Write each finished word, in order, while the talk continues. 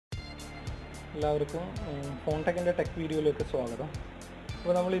എല്ലാവർക്കും ഫോൺടെക്കിൻ്റെ ടെക് വീഡിയോയിലേക്ക് സ്വാഗതം.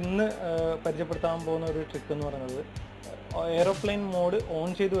 അപ്പോൾ നമ്മൾ ഇന്ന് പരിചയപ്പെടുത്താൻ പോകുന്ന ഒരു ട്രിക്ക് എന്ന് പറയുന്നത് എയ്റോപ്ലെയിൻ മോഡ് ഓൺ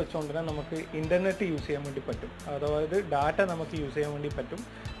ചെയ്ത് വെച്ചുകൊണ്ട് തന്നെ നമുക്ക് ഇൻ്റർനെറ്റ് യൂസ് ചെയ്യാൻ വേണ്ടി പറ്റും. അതായത് ഡാറ്റ നമുക്ക് യൂസ് ചെയ്യാൻ വേണ്ടി പറ്റും.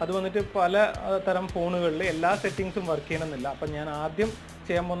 അത് വന്നിട്ട് പല തരം ഫോണുകളിൽ എല്ലാ സെറ്റിങ്സും വർക്ക് ചെയ്യണമെന്നില്ല. അപ്പം ഞാൻ ആദ്യം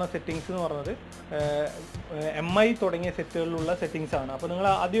ചെയ്യാൻ പോകുന്ന സെറ്റിങ്സ് എന്ന് പറയുന്നത് MI തുടങ്ങിയ സെറ്റുകളിലുള്ള സെറ്റിങ്സ് ആണ്. അപ്പോൾ നിങ്ങൾ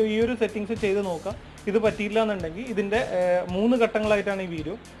ആദ്യം ഈ ഒരു സെറ്റിങ്സ് ചെയ്ത് നോക്കുക. ഇത് പറ്റിയില്ല എന്നുണ്ടെങ്കിൽ ഇതിൻ്റെ 3 ഘട്ടങ്ങളായിട്ടാണ് ഈ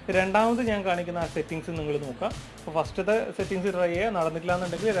വീഡിയോ. രണ്ടാമത് ഞാൻ കാണിക്കുന്ന ആ സെറ്റിങ്സ് നിങ്ങൾ നോക്കുക. അപ്പോൾ ഫസ്റ്റത്തെ സെറ്റിങ്സ് ട്രൈ ചെയ്യുക, നടന്നിട്ടില്ല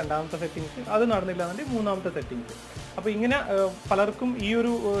എന്നുണ്ടെങ്കിൽ രണ്ടാമത്തെ സെറ്റിങ്സ്, അത് നടന്നില്ല എന്നുണ്ടെങ്കിൽ മൂന്നാമത്തെ സെറ്റിങ്സ്. അപ്പോൾ ഇങ്ങനെ പലർക്കും ഈ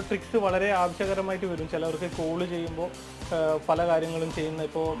ഒരു ട്രിക്സ് വളരെ ആവശ്യകരമായിട്ട് വരും. ചിലവർക്ക് കോൾ ചെയ്യുമ്പോൾ പല കാര്യങ്ങളും ചെയ്യുന്ന,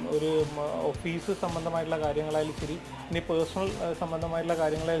 ഇപ്പോൾ ഒരു ഓഫീസ് സംബന്ധമായിട്ടുള്ള കാര്യങ്ങളായാലും ശരി, ഇനി പേഴ്സണൽ സംബന്ധമായിട്ടുള്ള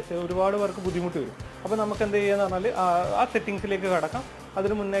കാര്യങ്ങളായാലും ശരി, ഒരുപാട് പേർക്ക് ബുദ്ധിമുട്ട് വരും. അപ്പോൾ നമുക്ക് എന്ത് ചെയ്യുക എന്ന് പറഞ്ഞാൽ ആ സെറ്റിങ്സിലേക്ക് കടക്കാം.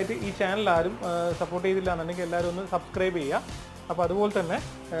 അതിന് മുന്നായിട്ട് ഈ ചാനൽ ആരും സപ്പോർട്ട് ചെയ്തില്ല എന്നുണ്ടെങ്കിൽ എല്ലാവരും ഒന്ന് സബ്സ്ക്രൈബ് ചെയ്യുക. അപ്പോൾ അതുപോലെ തന്നെ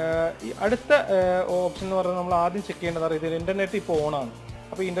ഈ അടുത്ത ഓപ്ഷൻ എന്ന് പറഞ്ഞാൽ നമ്മൾ ആദ്യം ചെക്ക് ചെയ്യേണ്ടതാണ് ഇതിൽ ഇൻ്റർനെറ്റ് ഇപ്പോൾ ഓണാണ്.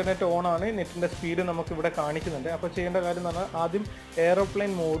 അപ്പോൾ ഇൻ്റർനെറ്റ് ഓണാണ്, നെറ്റിൻ്റെ സ്പീഡ് നമുക്ക് ഇവിടെ കാണിക്കുന്നുണ്ട്. അപ്പോൾ ചെയ്യേണ്ട കാര്യം എന്ന് പറഞ്ഞാൽ ആദ്യം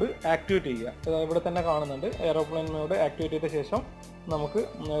എയ്റോപ്ലെയിൻ മോഡ് ആക്ടിവേറ്റ് ചെയ്യുക. ഇവിടെ തന്നെ കാണുന്നുണ്ട്. എയ്റോപ്ലെയിൻ മോഡ് ആക്ടിവേറ്റ് ചെയ്ത ശേഷം നമുക്ക്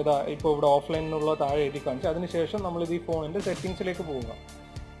ഇപ്പോൾ ഇവിടെ ഓഫ്ലൈൻ എന്നുള്ള താഴെ എഴുതി കാണിച്ചു. അതിനുശേഷം നമ്മളിത് ഈ ഫോണിൻ്റെ സെറ്റിങ്സിലേക്ക് പോവുക.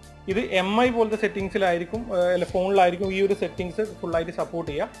 ഇത് MI പോലത്തെ സെറ്റിങ്സിലായിരിക്കും, അല്ല ഫോണിലായിരിക്കും ഈ ഒരു സെറ്റിങ്സ് ഫുള്ളായിട്ട് സപ്പോർട്ട്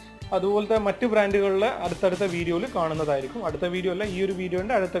ചെയ്യുക. അതുപോലത്തെ മറ്റ് ബ്രാൻഡുകളിലെ അടുത്തടുത്ത വീഡിയോയിൽ കാണുന്നതായിരിക്കും. അടുത്ത വീഡിയോ അല്ല, ഈ ഒരു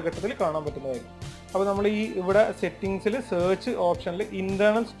വീഡിയോൻ്റെ അടുത്ത ഘട്ടത്തിൽ കാണാൻ പറ്റുന്നതായിരിക്കും. അപ്പോൾ നമ്മൾ ഈ ഇവിടെ സെറ്റിങ്സിൽ സെർച്ച് ഓപ്ഷനിൽ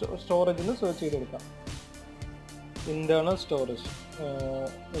ഇൻറ്റേർണൽ സ്റ്റോറേജ് എന്ന് സെർച്ച് ചെയ്ത് കൊടുക്കാം. ഇൻറ്റേർണൽ സ്റ്റോറേജ്,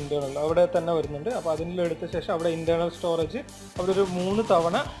 ഇൻറ്റേർണൽ അവിടെ തന്നെ വരുന്നുണ്ട്. അപ്പോൾ അതിലെടുത്ത ശേഷം അവിടെ ഇൻറ്റേർണൽ സ്റ്റോറേജ് അവിടെ ഒരു 3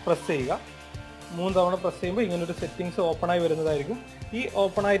 തവണ പ്രസ് ചെയ്യുക. 3 തവണ പ്രസ് ചെയ്യുമ്പോൾ ഇങ്ങനൊരു സെറ്റിങ്സ് ഓപ്പണായി വരുന്നതായിരിക്കും. ഈ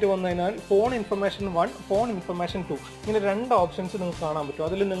ഓപ്പൺ ആയിട്ട് വന്നു കഴിഞ്ഞാൽ ഫോൺ ഇൻഫർമേഷൻ 1, ഫോൺ ഇൻഫർമേഷൻ 2, ഇങ്ങനെ 2 ഓപ്ഷൻസ് നിങ്ങൾക്ക് കാണാൻ പറ്റും.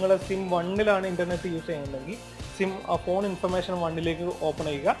 അതിൽ നിങ്ങൾ SIM 1-ലാണ് ഇൻ്റർനെറ്റ് യൂസ് ചെയ്യുന്നതെങ്കിൽ ഫോൺ ഇൻഫർമേഷൻ 1-ലേക്ക് ഓപ്പൺ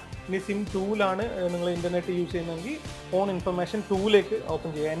ചെയ്യുക. ഇനി SIM 2-ലാണ് നിങ്ങൾ ഇൻ്റർനെറ്റ് യൂസ് ചെയ്യുന്നതെങ്കിൽ ഫോൺ ഇൻഫർമേഷൻ 2-ലേക്ക് ഓപ്പൺ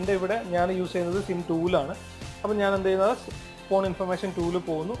ചെയ്യുക. എൻ്റെ ഇവിടെ ഞാൻ യൂസ് ചെയ്യുന്നത് SIM 2-ലാണ്. അപ്പോൾ ഞാൻ എന്ത് ചെയ്യുന്നത്, ഫോൺ ഇൻഫർമേഷൻ 2-ൽ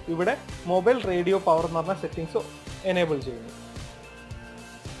പോകുന്നു. ഇവിടെ മൊബൈൽ റേഡിയോ പവർ എന്ന് പറഞ്ഞ സെറ്റിങ്സ് എനേബിൾ ചെയ്യുന്നു.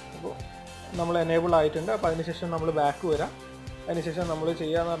 അപ്പോൾ നമ്മൾ എനേബിൾ ആയിട്ടുണ്ട്. അപ്പോൾ അതിനുശേഷം നമ്മൾ ബാക്ക് വരാം. അതിനുശേഷം നമ്മൾ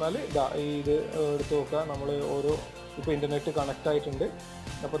ചെയ്യാന്ന് പറഞ്ഞാൽ ഇത് എടുത്ത് നോക്കുക. നമ്മൾ ഓരോ ഇപ്പോൾ ഇൻ്റർനെറ്റ് കണക്റ്റ് ആയിട്ടുണ്ട്.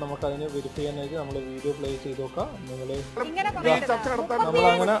 അപ്പോൾ നമുക്കതിന് വെരിഫൈ ചെയ്യാനായിട്ട് നമ്മൾ വീഡിയോ പ്ലേ ചെയ്ത് നോക്കാം.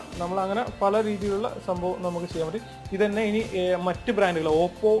 നമ്മളങ്ങനെ പല രീതിയിലുള്ള സംഭവം നമുക്ക് ചെയ്യാൻ പറ്റും. ഇതന്നെ ഇനി മറ്റ് ബ്രാൻഡുകൾ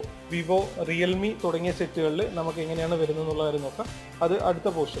ഓപ്പോ, വിവോ, റിയൽമി തുടങ്ങിയ സെറ്റുകളിൽ നമുക്ക് എങ്ങനെയാണ് വരുന്നത് എന്നുള്ള കാര്യം നോക്കാം. അത് അടുത്ത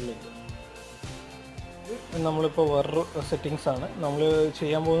പോർഷനിലേക്ക്. നമ്മളിപ്പോൾ വേറൊരു സെറ്റിങ്സ് ആണ് നമ്മൾ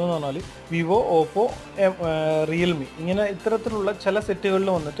ചെയ്യാൻ പോകുന്നതെന്ന് പറഞ്ഞാൽ വിവോ, ഓപ്പോ, റിയൽമി ഇങ്ങനെ ഇത്തരത്തിലുള്ള ചില സെറ്റുകളിൽ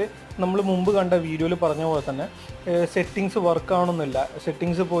വന്നിട്ട് നമ്മൾ മുമ്പ് കണ്ട വീഡിയോയിൽ പറഞ്ഞ പോലെ തന്നെ സെറ്റിങ്സ് വർക്ക് ആവണമെന്നില്ല.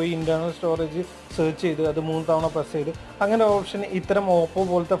 സെറ്റിങ്സ് പോയി ഇൻറ്റേർണൽ സ്റ്റോറേജ് സെർച്ച് ചെയ്ത് അത് 3 തവണ പ്രസ് ചെയ്ത് അങ്ങനെ ഓപ്ഷൻ ഇത്തരം ഓപ്പോ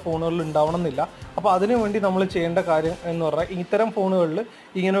പോലത്തെ ഫോണുകളിൽ ഉണ്ടാവണമെന്നില്ല. അപ്പോൾ അതിനു വേണ്ടി നമ്മൾ ചെയ്യേണ്ട കാര്യം എന്ന് പറഞ്ഞാൽ ഇത്തരം ഫോണുകളിൽ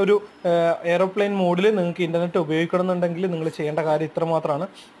ഇങ്ങനെ ഒരു എയ്റോപ്ലെയിൻ മോഡിൽ നിങ്ങൾക്ക് ഇൻ്റർനെറ്റ് ഉപയോഗിക്കണമെന്നുണ്ടെങ്കിൽ നിങ്ങൾ ചെയ്യേണ്ട കാര്യം ഇത്ര മാത്രമാണ്.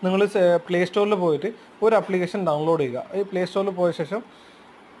 നിങ്ങൾ പ്ലേ സ്റ്റോറിൽ പോയിട്ട് ഒരു ആപ്ലിക്കേഷൻ ഡൗൺലോഡ് ചെയ്യുക. ഈ പ്ലേ സ്റ്റോറിൽ പോയ ശേഷം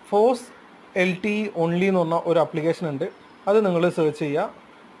ഫോസ് LTE ഓൺലി എന്ന് പറഞ്ഞ ഒരു ആപ്ലിക്കേഷൻ ഉണ്ട്. അത് നിങ്ങൾ സെർച്ച് ചെയ്യുക,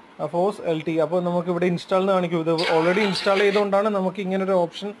 ഫോസ് LTE. അപ്പോൾ നമുക്കിവിടെ ഇൻസ്റ്റാൾ എന്ന് കാണിക്കും. ഇത് ഓൾറെഡി ഇൻസ്റ്റാൾ ചെയ്തുകൊണ്ടാണ് നമുക്ക് ഇങ്ങനൊരു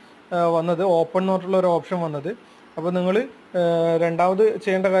ഓപ്ഷൻ വന്നത്, ഓപ്പൺ എന്ന് പറഞ്ഞിട്ടുള്ള ഒരു ഓപ്ഷൻ വന്നത്. അപ്പോൾ നിങ്ങൾ രണ്ടാമത്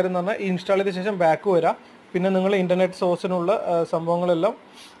ചെയ്യേണ്ട കാര്യം എന്ന് പറഞ്ഞാൽ ഇൻസ്റ്റാൾ ചെയ്ത ശേഷം ബാക്ക് വരാം. പിന്നെ നിങ്ങൾ ഇൻ്റർനെറ്റ് സോഴ്സിനുള്ള സംഭവങ്ങളെല്ലാം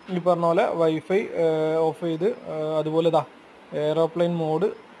ഈ പറഞ്ഞ പോലെ വൈഫൈ ഓഫ് ചെയ്ത് അതുപോലെ എയ്റോപ്ലെയിൻ മോഡ്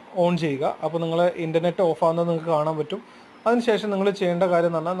ഓൺ ചെയ്യുക. അപ്പോൾ നിങ്ങൾ ഇൻ്റർനെറ്റ് ഓഫ് ആകുന്നത് നിങ്ങൾക്ക് കാണാൻ പറ്റും. അതിനുശേഷം നിങ്ങൾ ചെയ്യേണ്ട കാര്യം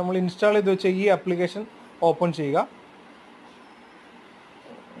എന്ന് പറഞ്ഞാൽ നമ്മൾ ഇൻസ്റ്റാൾ ചെയ്ത് വെച്ച ഈ ആപ്ലിക്കേഷൻ ഓപ്പൺ ചെയ്യുക.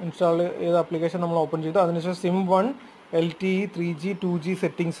 ഇൻസ്റ്റാൾ ചെയ്ത ആപ്ലിക്കേഷൻ നമ്മൾ ഓപ്പൺ ചെയ്തു. അതിനുശേഷം SIM 1, LTE, 3G, 2G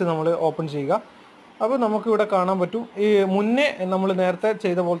settings നമ്മൾ ഓപ്പൺ ചെയ്യുക. അപ്പോൾ നമുക്കിവിടെ കാണാൻ പറ്റും ഈ മുന്നേ നമ്മൾ നേരത്തെ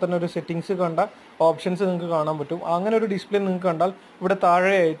ചെയ്ത പോലെ തന്നെ ഒരു സെറ്റിങ്സ് കണ്ട ഓപ്ഷൻസ് നിങ്ങൾക്ക് കാണാൻ പറ്റും. അങ്ങനെ ഒരു ഡിസ്പ്ലേ നിങ്ങൾക്ക് കണ്ടാൽ ഇവിടെ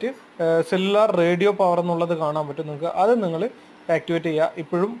താഴെയായിട്ട് സെല്ലുലാർ റേഡിയോ പവർ എന്നുള്ളത് കാണാൻ പറ്റും നിങ്ങൾക്ക്. അത് നിങ്ങൾ ആക്ടിവേറ്റ് ചെയ്യുക.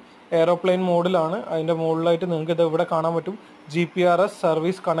 ഇപ്പോഴും എയ്റോപ്ലെയിൻ മോഡിലാണ്. അതിൻ്റെ മുകളിലായിട്ട് നിങ്ങൾക്ക് ഇത് ഇവിടെ കാണാൻ പറ്റും GPS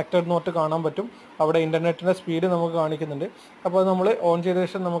സർവീസ് കണക്റ്റഡ് എന്ന് പറഞ്ഞിട്ട് കാണാൻ പറ്റും. അവിടെ ഇൻ്റർനെറ്റിൻ്റെ സ്പീഡ് നമുക്ക് കാണിക്കുന്നുണ്ട്. അപ്പോൾ അത് നമ്മൾ ഓൺ ചെയ്ത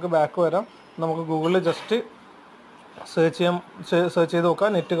ശേഷം നമുക്ക് ബാക്ക് വരാം. നമുക്ക് ഗൂഗിളിൽ ജസ്റ്റ് സെർച്ച് ചെയ്ത്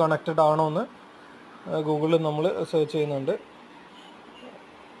നോക്കാം നെറ്റ് കണക്റ്റഡ് ആണോ എന്ന്. ഗൂഗിളിൽ നമ്മൾ സെർച്ച് ചെയ്യുന്നുണ്ട്.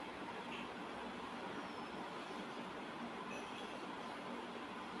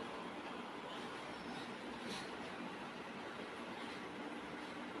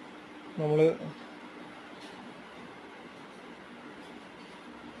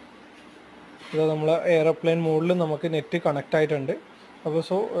 നമ്മൾ എയ്റോപ്ലെയിൻ മോഡിൽ നമുക്ക് നെറ്റ് കണക്റ്റ് ആയിട്ടുണ്ട്. അപ്പോൾ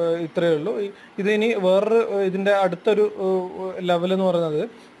ഇത്രയേ ഉള്ളൂ. ഇതിനി വേറൊരു ഇതിൻ്റെ അടുത്തൊരു ലെവൽ എന്ന് പറയുന്നത്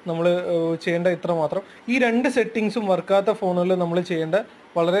നമ്മൾ ചെയ്യേണ്ട ഇത്ര മാത്രം. ഈ 2 സെറ്റിങ്സും വർക്കാത്ത ഫോണുകളിൽ നമ്മൾ ചെയ്യേണ്ട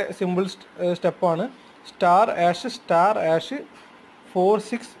വളരെ സിമ്പിൾ സ്റ്റെപ്പാണ്.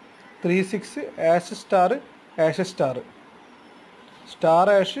 *#*4636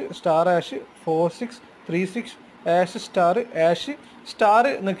 *#*4636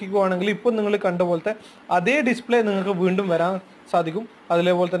 നിൽക്കുകയാണെങ്കിൽ ഇപ്പോൾ നിങ്ങൾ കണ്ട പോലത്തെ അതേ ഡിസ്പ്ലേ നിങ്ങൾക്ക് വീണ്ടും വരാൻ സാധിക്കും.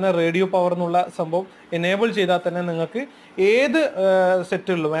 അതേപോലെ തന്നെ റേഡിയോ പവർ എന്നുള്ള സംഭവം എനേബിൾ ചെയ്താൽ തന്നെ നിങ്ങൾക്ക് ഏത്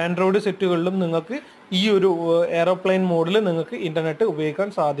സെറ്റുകളിലും ആൻഡ്രോയിഡ് സെറ്റുകളിലും നിങ്ങൾക്ക് ഈ ഒരു എയറോപ്ലെയിൻ മോഡിൽ നിങ്ങൾക്ക് ഇൻ്റർനെറ്റ് ഉപയോഗിക്കാൻ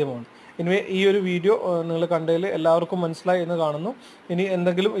സാധ്യമാണ്. ഇനി ഈ ഒരു വീഡിയോ നിങ്ങൾ കണ്ടതിൽ എല്ലാവർക്കും മനസ്സിലായി എന്ന് കാണുന്നു. ഇനി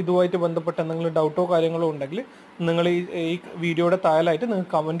എന്തെങ്കിലും ഇതുമായിട്ട് ബന്ധപ്പെട്ട എന്തെങ്കിലും ഡൗട്ടോ കാര്യങ്ങളോ ഉണ്ടെങ്കിൽ നിങ്ങൾ ഈ വീഡിയോയുടെ താഴെയായിട്ട്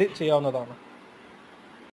നിങ്ങൾക്ക് കമൻറ്റ് ചെയ്യാവുന്നതാണ്.